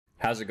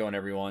How's it going,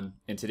 everyone?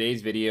 In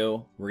today's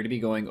video, we're going to be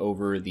going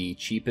over the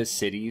cheapest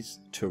cities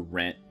to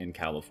rent in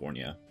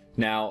California.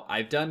 Now,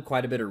 I've done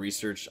quite a bit of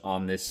research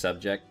on this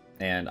subject,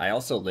 and I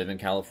also live in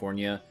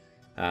California,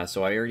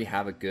 so I already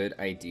have a good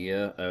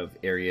idea of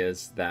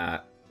areas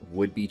that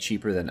would be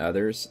cheaper than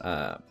others.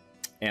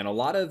 And a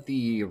lot of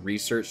the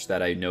research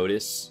that I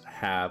notice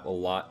have a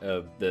lot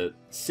of the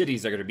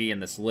cities that are going to be in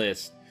this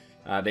list.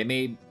 They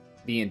may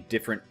be in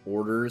different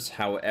orders.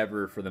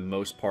 However, for the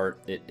most part,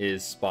 it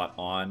is spot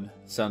on.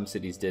 Some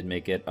cities did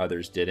make it,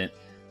 others didn't.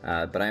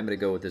 But I'm going to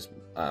go with this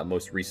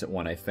most recent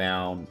one I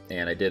found,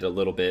 and I did a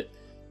little bit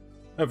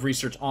of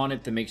research on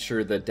it to make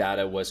sure the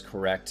data was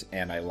correct,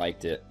 and I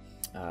liked it.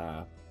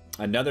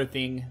 Another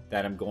thing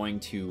that I'm going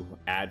to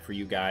add for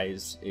you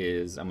guys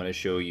is I'm going to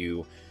show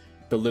you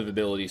the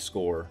livability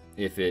score.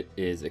 If it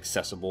is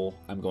accessible,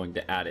 I'm going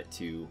to add it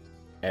to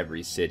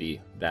every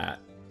city that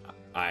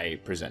I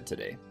present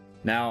today.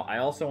 Now, I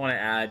also want to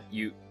add,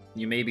 you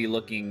may be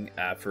looking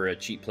for a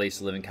cheap place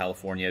to live in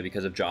California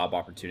because of job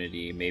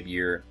opportunity. Maybe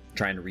you're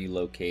trying to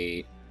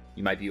relocate.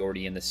 You might be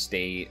already in the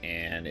state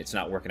and it's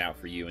not working out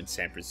for you in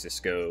San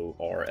Francisco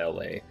or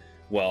LA.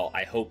 Well,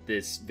 I hope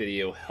this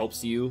video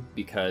helps you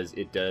because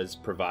it does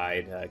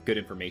provide good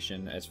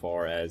information as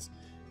far as,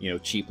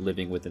 cheap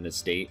living within the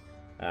state.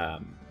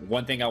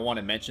 One thing I want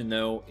to mention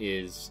though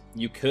is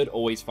you could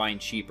always find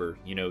cheaper.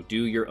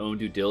 Do your own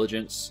due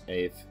diligence.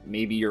 If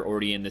maybe you're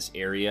already in this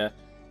area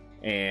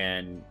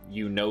and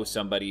you know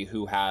somebody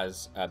who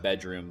has a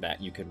bedroom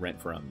that you could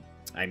rent from,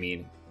 I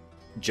mean,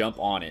 jump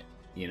on it.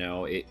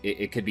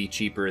 It could be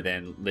cheaper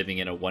than living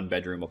in a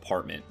one-bedroom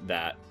apartment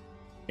that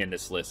in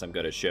this list I'm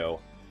going to show.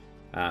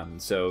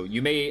 So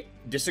you may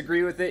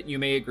disagree with it, you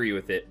may agree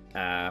with it.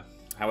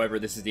 However,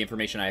 this is the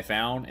information I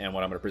found and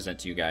what I'm going to present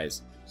to you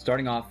guys.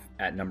 Starting off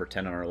at number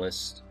 10 on our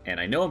list, and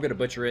I know I'm going to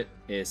butcher it,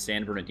 is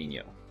San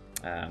Bernardino.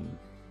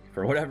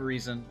 For whatever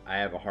reason, I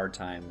have a hard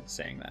time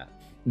saying that.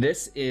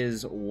 This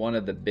is one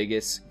of the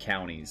biggest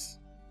counties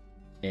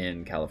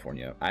in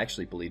California. I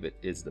actually believe it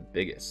is the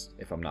biggest,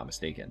 if I'm not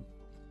mistaken.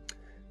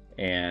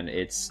 And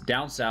it's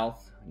down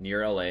south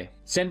near LA.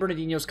 San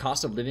Bernardino's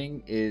cost of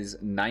living is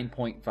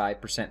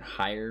 9.5%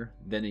 higher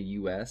than the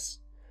US.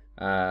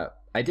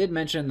 I did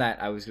mention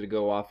that I was going to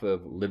go off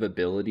of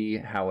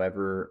livability.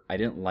 However, I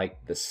didn't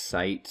like the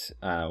site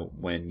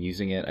when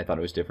using it. I thought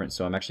it was different.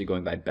 So I'm actually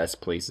going by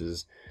best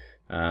places,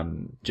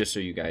 just so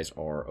you guys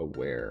are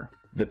aware.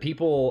 The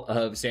people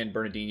of San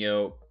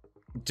Bernardino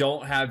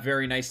don't have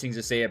very nice things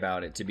to say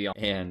about it, to be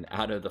honest. And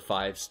out of the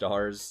 5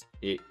 stars,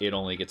 it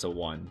only gets a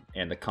 1.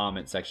 And the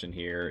comment section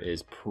here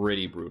is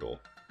pretty brutal.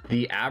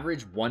 The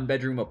average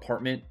one-bedroom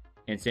apartment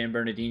in San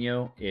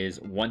Bernardino is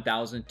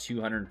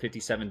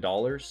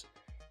 $1,257.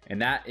 And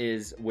that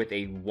is with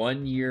a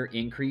 1-year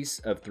increase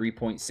of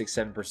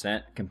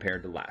 3.67%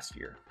 compared to last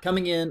year.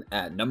 Coming in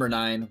at number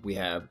 9, we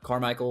have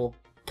Carmichael,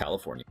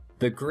 California.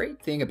 The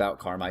great thing about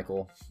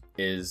Carmichael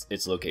is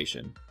its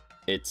location.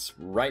 It's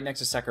right next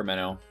to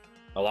Sacramento.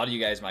 A lot of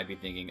you guys might be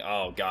thinking,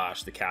 oh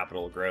gosh, the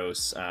capital,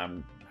 gross.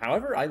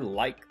 However, I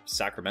like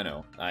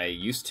Sacramento. I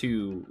used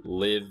to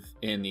live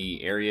in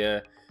the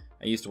area.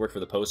 I used to work for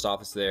the post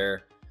office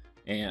there,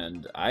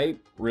 and I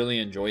really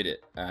enjoyed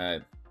it.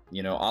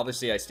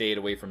 Obviously I stayed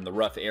away from the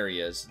rough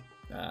areas,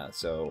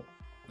 so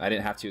I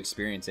didn't have to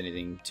experience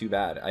anything too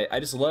bad. I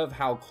just love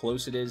how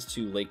close it is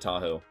to Lake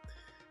Tahoe.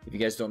 If you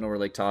guys don't know where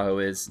Lake Tahoe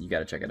is, you got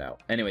to check it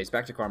out. Anyways,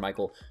 back to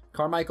Carmichael.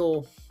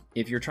 Carmichael,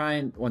 if you're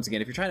trying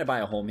to buy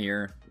a home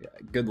here,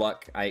 good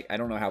luck. I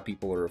don't know how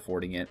people are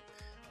affording it.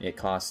 It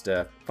costs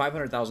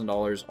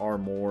 $500,000 or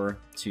more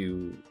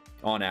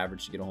on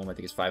average, to get a home. I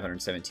think it's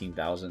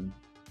 $517,000.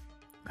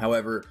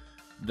 However,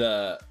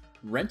 the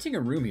renting a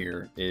room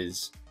here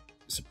is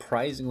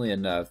surprisingly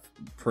enough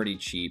pretty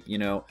cheap.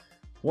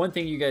 One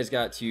thing you guys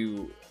got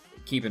to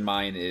keep in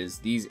mind is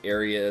these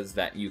areas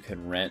that you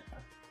can rent,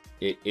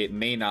 it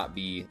may not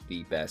be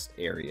the best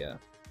area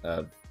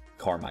of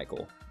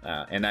Carmichael,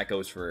 and that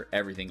goes for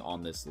everything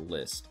on this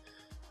list.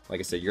 Like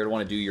I said, you're gonna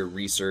want to do your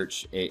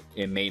research.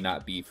 It may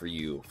not be for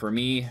you. For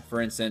me, for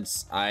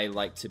instance, I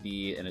like to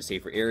be in a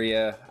safer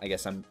area. I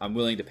guess I'm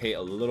willing to pay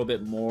a little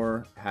bit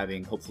more,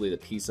 having hopefully the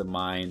peace of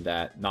mind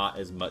that not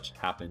as much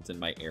happens in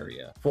my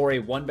area. For a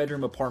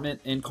one-bedroom apartment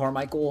in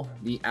Carmichael,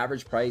 the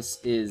average price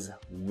is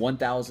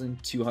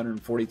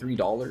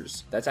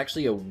 $1,243. That's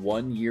actually a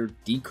 1-year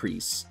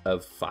decrease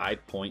of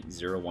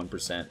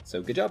 5.01%.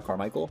 So good job,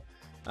 Carmichael.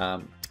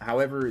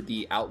 However,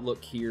 the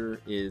outlook here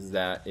is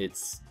that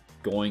it's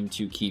going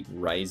to keep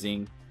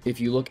rising.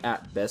 If you look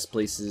at best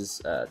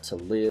places to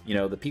live,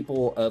 the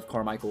people of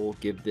Carmichael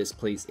give this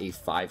place a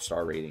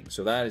 5-star rating.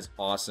 So that is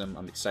awesome.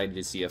 I'm excited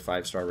to see a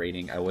 5-star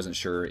rating. I wasn't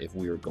sure if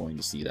we were going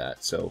to see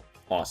that. So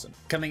awesome.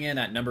 Coming in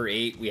at number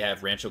 8, we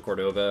have Rancho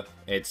Cordova.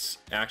 It's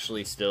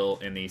actually still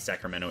in the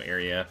Sacramento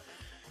area.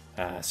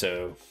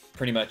 So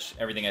pretty much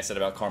everything I said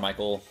about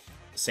Carmichael,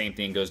 same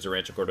thing goes to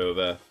Rancho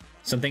Cordova.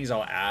 Some things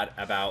I'll add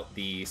about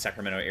the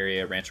Sacramento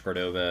area, Rancho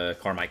Cordova,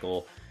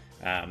 Carmichael.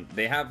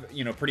 They have,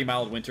 pretty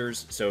mild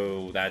winters,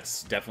 so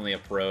that's definitely a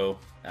pro.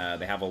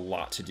 They have a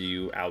lot to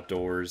do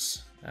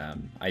outdoors.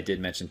 I did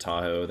mention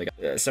Tahoe.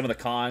 Some of the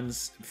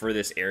cons for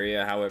this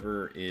area,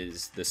 however,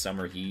 is the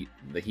summer heat.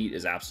 The heat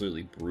is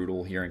absolutely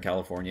brutal here in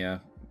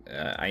California.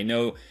 I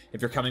know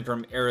if you're coming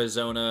from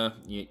Arizona,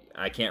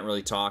 I can't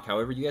really talk.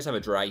 However, you guys have a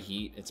dry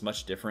heat. It's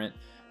much different.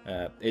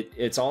 It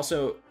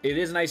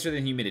is nicer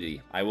than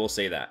humidity. I will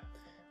say that.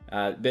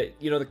 But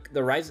you know,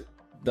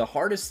 the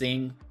hardest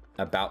thing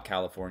about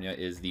California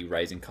is the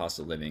rising cost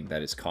of living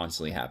that is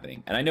constantly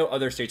happening. And I know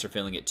other states are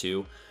feeling it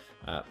too.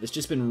 It's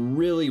just been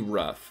really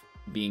rough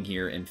being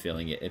here and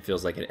feeling it. It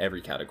feels like in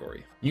every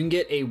category. You can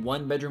get a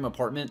 1-bedroom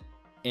apartment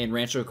in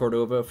Rancho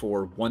Cordova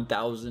for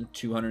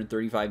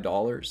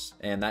 $1,235,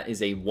 and that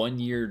is a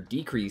 1-year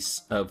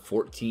decrease of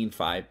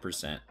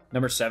 14.5%.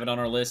 Number 7 on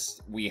our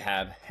list, we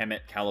have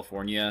Hemet,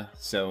 California.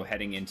 So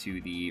heading into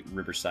the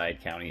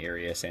Riverside County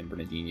area, San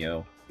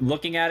Bernardino.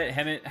 Looking at it,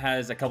 Hemet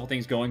has a couple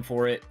things going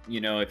for it.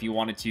 You know, if you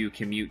wanted to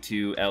commute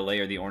to LA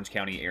or the Orange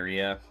County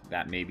area,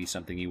 that may be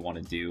something you want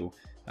to do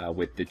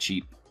with the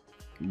cheap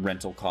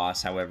rental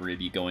costs. However, it'd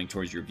be going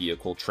towards your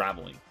vehicle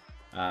traveling.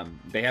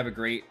 They have a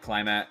great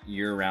climate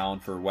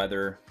year-round for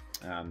weather.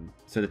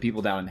 So the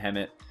people down in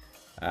Hemet,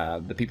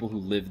 the people who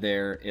live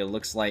there, it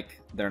looks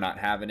like they're not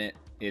having it.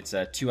 It's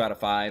a 2 out of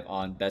 5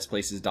 on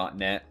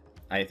bestplaces.net.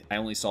 I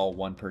only saw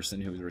one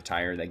person who was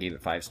retired that gave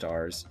it 5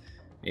 stars.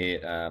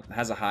 It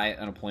has a high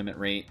unemployment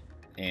rate,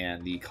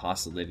 and the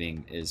cost of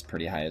living is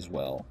pretty high as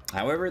well.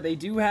 However, they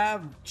do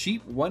have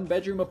cheap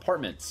 1-bedroom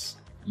apartments.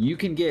 You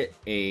can get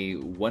a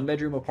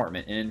 1-bedroom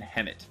apartment in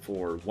Hemet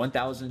for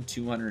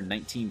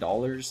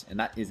 $1,219, and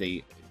that is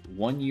a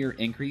 1-year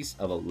increase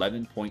of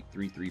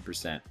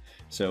 11.33%.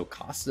 So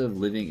cost of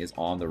living is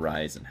on the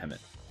rise in Hemet.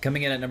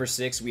 Coming in at number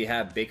 6, we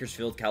have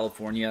Bakersfield,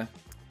 California.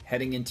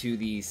 Heading into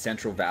the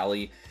Central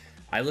Valley,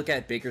 I look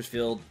at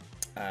Bakersfield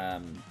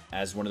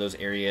as one of those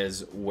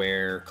areas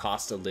where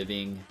cost of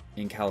living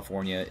in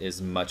California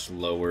is much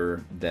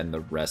lower than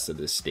the rest of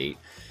the state.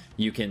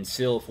 You can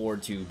still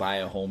afford to buy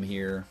a home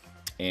here,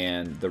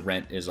 and the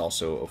rent is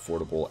also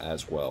affordable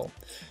as well.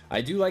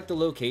 I do like the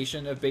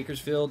location of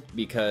Bakersfield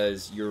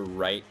because you're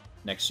right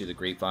next to the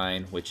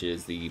Grapevine, which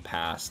is the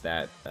pass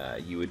that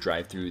you would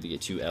drive through to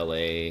get to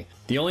LA.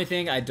 The only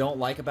thing I don't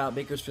like about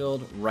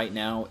Bakersfield right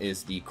now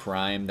is the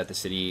crime that the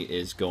city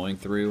is going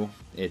through.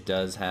 It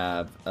does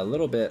have a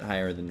little bit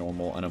higher than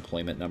normal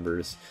unemployment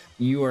numbers.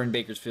 You are in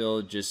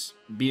Bakersfield, just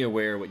be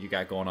aware what you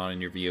got going on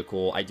in your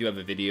vehicle. I do have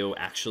a video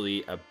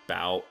actually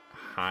about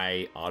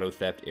high auto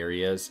theft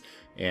areas,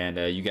 and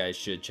you guys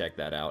should check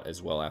that out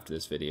as well after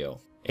this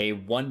video. A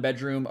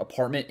 1-bedroom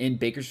apartment in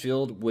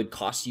Bakersfield would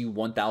cost you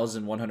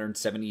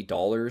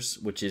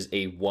 $1,170, which is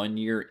a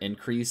 1-year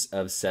increase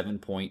of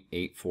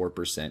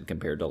 7.84%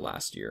 compared to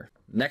last year.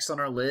 Next on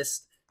our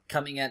list,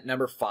 coming at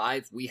number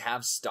 5, we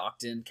have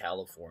Stockton,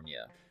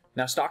 California.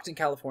 Now, Stockton,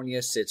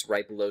 California sits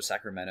right below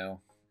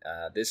Sacramento.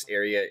 This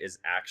area is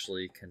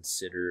actually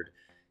considered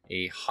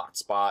a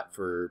hotspot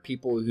for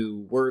people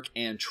who work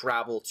and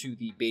travel to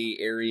the Bay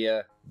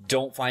Area.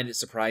 Don't find it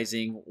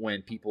surprising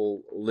when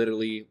people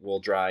literally will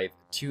drive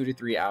 2 to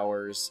 3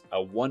 hours,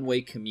 a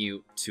one-way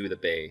commute to the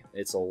Bay.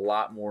 It's a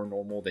lot more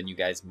normal than you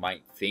guys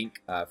might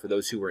think. For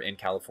those who are in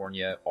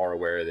California are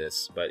aware of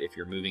this, but if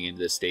you're moving into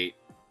the state,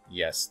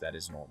 yes, that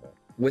is normal.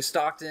 With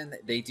Stockton,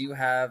 they do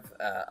have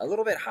a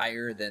little bit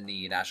higher than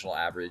the national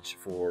average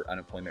for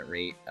unemployment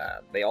rate.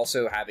 They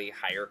also have a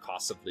higher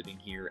cost of living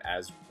here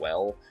as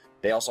well.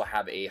 They also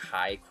have a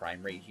high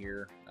crime rate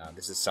here.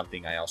 This is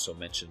something I also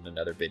mentioned in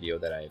another video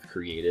that I have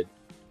created.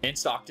 In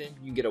Stockton,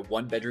 you can get a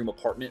 1-bedroom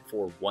apartment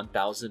for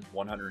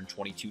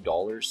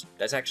 $1,122.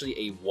 That's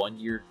actually a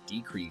 1-year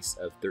decrease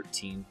of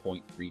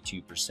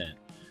 13.32%.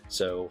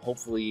 So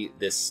hopefully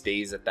this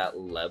stays at that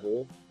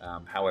level.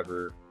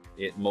 However,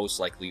 it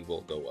most likely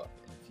will go up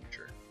in the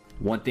future.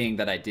 One thing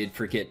that I did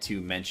forget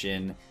to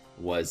mention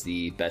was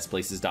the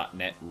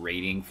bestplaces.net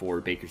rating for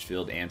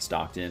Bakersfield and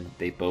Stockton.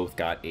 They both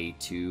got a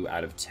 2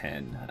 out of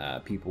 10.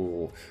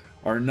 People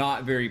are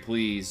not very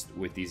pleased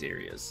with these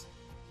areas.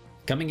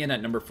 Coming in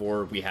at number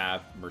 4, we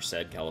have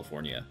Merced,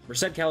 California.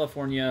 Merced,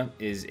 California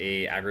is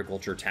a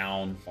agriculture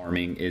town.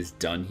 Farming is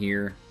done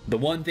here. The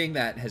one thing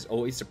that has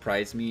always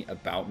surprised me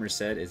about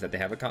Merced is that they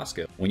have a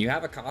Costco. When you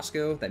have a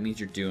Costco, that means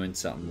you're doing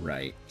something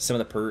right. Some of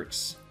the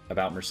perks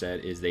about Merced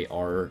is they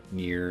are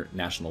near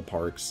national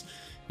parks.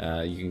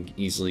 You can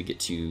easily get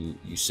to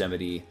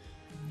Yosemite.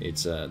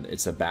 It's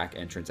a back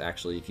entrance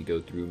actually if you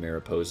go through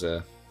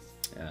Mariposa.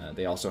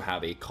 They also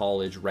have a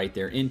college right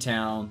there in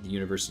town, the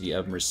University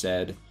of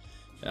Merced.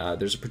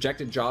 There's a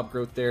projected job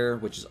growth there,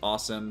 which is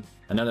awesome.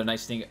 Another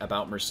nice thing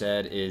about Merced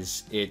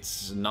is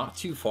it's not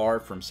too far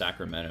from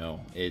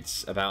Sacramento.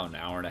 It's about an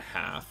hour and a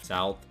half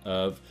south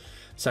of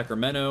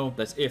Sacramento.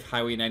 That's if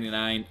Highway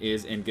 99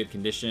 is in good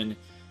condition.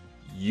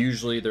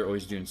 Usually they're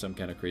always doing some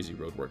kind of crazy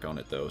road work on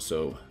it though,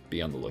 so be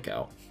on the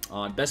lookout.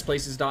 On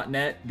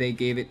bestplaces.net, they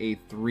gave it a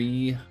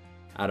 3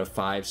 out of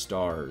 5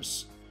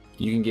 stars.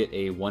 You can get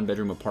a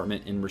 1-bedroom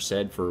apartment in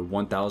Merced for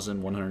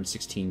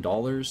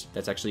 $1,116.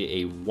 That's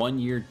actually a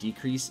 1-year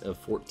decrease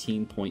of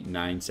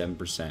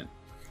 14.97%.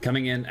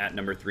 Coming in at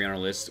number 3 on our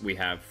list, we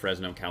have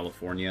Fresno,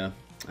 California.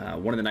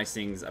 One of the nice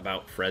things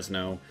about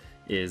Fresno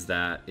is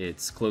that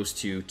it's close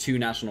to 2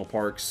 national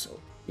parks,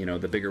 you know,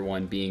 the bigger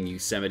one being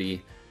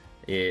Yosemite.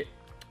 It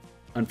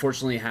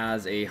unfortunately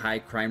has a high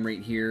crime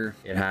rate here.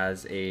 It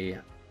has a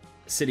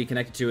city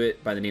connected to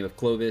it by the name of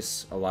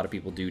Clovis. A lot of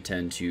people do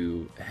tend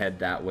to head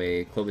that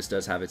way. Clovis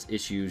does have its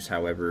issues,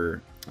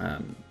 however,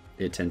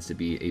 it tends to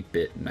be a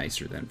bit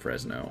nicer than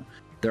Fresno.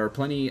 There are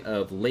plenty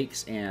of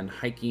lakes and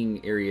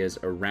hiking areas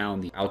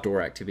around the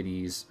outdoor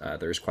activities.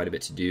 There's quite a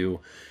bit to do.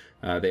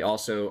 They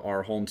also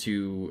are home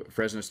to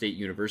Fresno State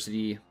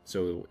University,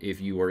 so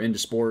if you are into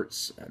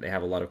sports, they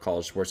have a lot of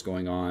college sports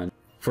going on.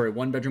 For a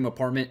 1-bedroom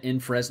apartment in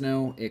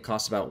Fresno, it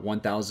costs about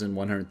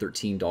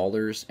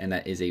 $1,113, and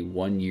that is a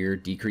 1-year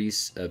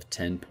decrease of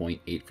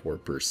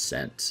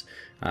 10.84%.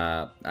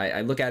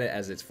 I look at it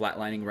as it's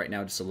flatlining right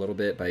now just a little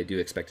bit, but I do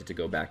expect it to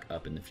go back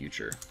up in the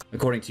future.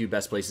 According to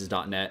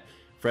bestplaces.net,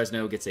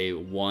 Fresno gets a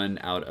 1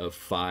 out of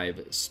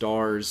 5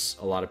 stars.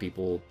 A lot of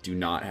people do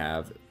not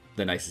have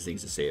the nicest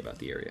things to say about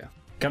the area.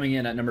 Coming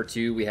in at number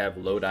 2, we have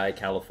Lodi,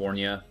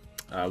 California.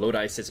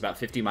 Lodi sits about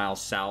 50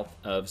 miles south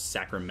of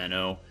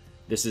Sacramento.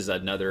 This is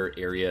another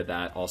area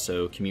that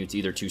also commutes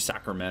either to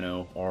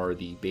Sacramento or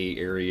the Bay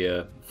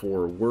Area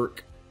for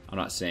work. I'm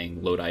not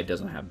saying Lodi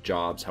doesn't have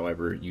jobs,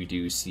 however, you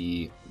do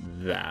see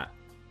that,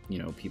 you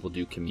know, people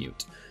do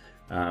commute.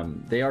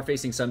 They are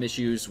facing some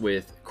issues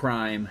with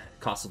crime,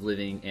 cost of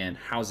living, and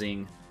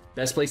housing.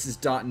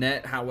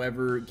 Bestplaces.net,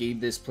 however, gave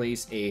this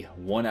place a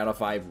 1 out of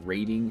 5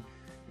 rating,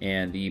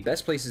 and the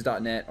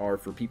bestplaces.net are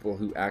for people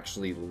who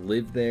actually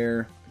live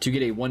there. To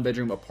get a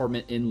 1-bedroom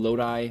apartment in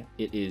Lodi,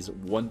 it is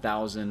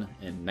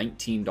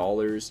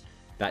 $1,019.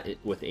 That is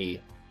with a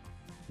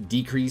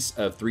decrease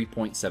of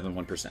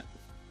 3.71%.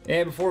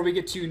 And before we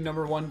get to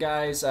number 1,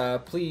 guys,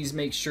 please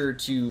make sure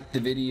to like the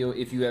video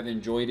if you have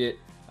enjoyed it.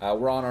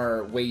 We're on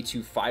our way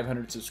to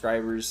 500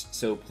 subscribers,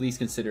 so please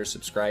consider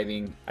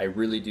subscribing. I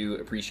really do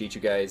appreciate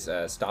you guys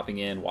stopping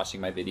in,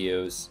 watching my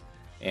videos,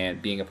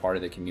 and being a part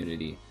of the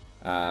community.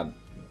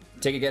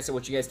 Take a guess at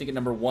what you guys think at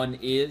number 1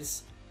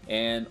 is,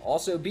 and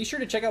also be sure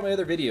to check out my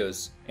other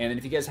videos. And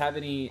if you guys have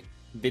any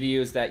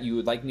videos that you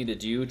would like me to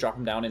do, drop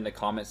them down in the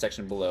comment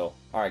section below.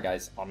 All right,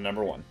 guys, on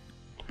number 1.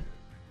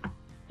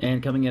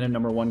 And coming in at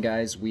number 1,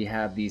 guys, we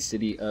have the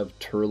city of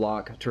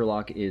Turlock.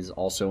 Turlock is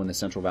also in the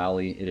Central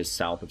Valley. It is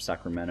south of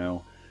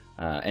Sacramento.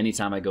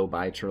 Anytime I go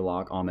by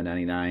Turlock on the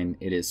 99,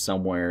 it is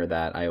somewhere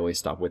that I always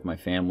stop with my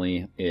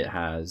family. It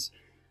has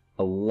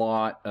a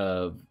lot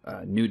of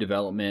new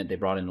development. They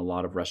brought in a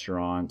lot of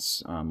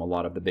restaurants, a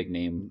lot of the big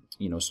name,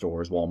 you know,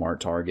 stores, Walmart,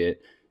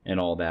 Target, and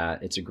all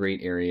that. It's a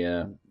great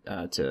area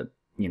to,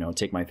 you know,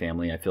 take my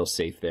family. I feel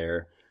safe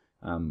there.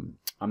 I'm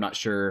not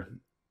sure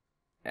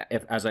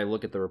if, as I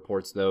look at the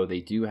reports, though, they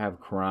do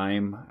have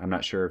crime. I'm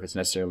not sure if it's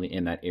necessarily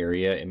in that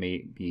area. It may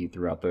be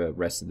throughout the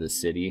rest of the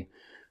city.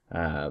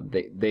 I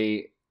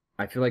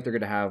feel like they're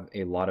going to have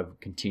a lot of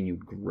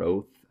continued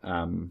growth.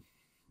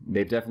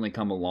 They've definitely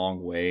come a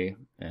long way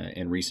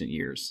in recent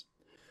years.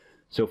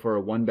 So for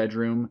a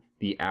 1-bedroom,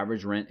 the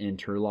average rent in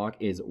Turlock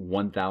is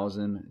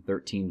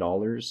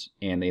 $1,013,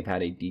 and they've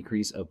had a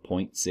decrease of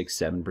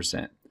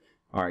 0.67%.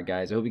 All right,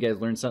 guys, I hope you guys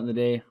learned something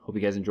today. Hope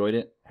you guys enjoyed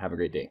it. Have a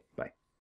great day. Bye.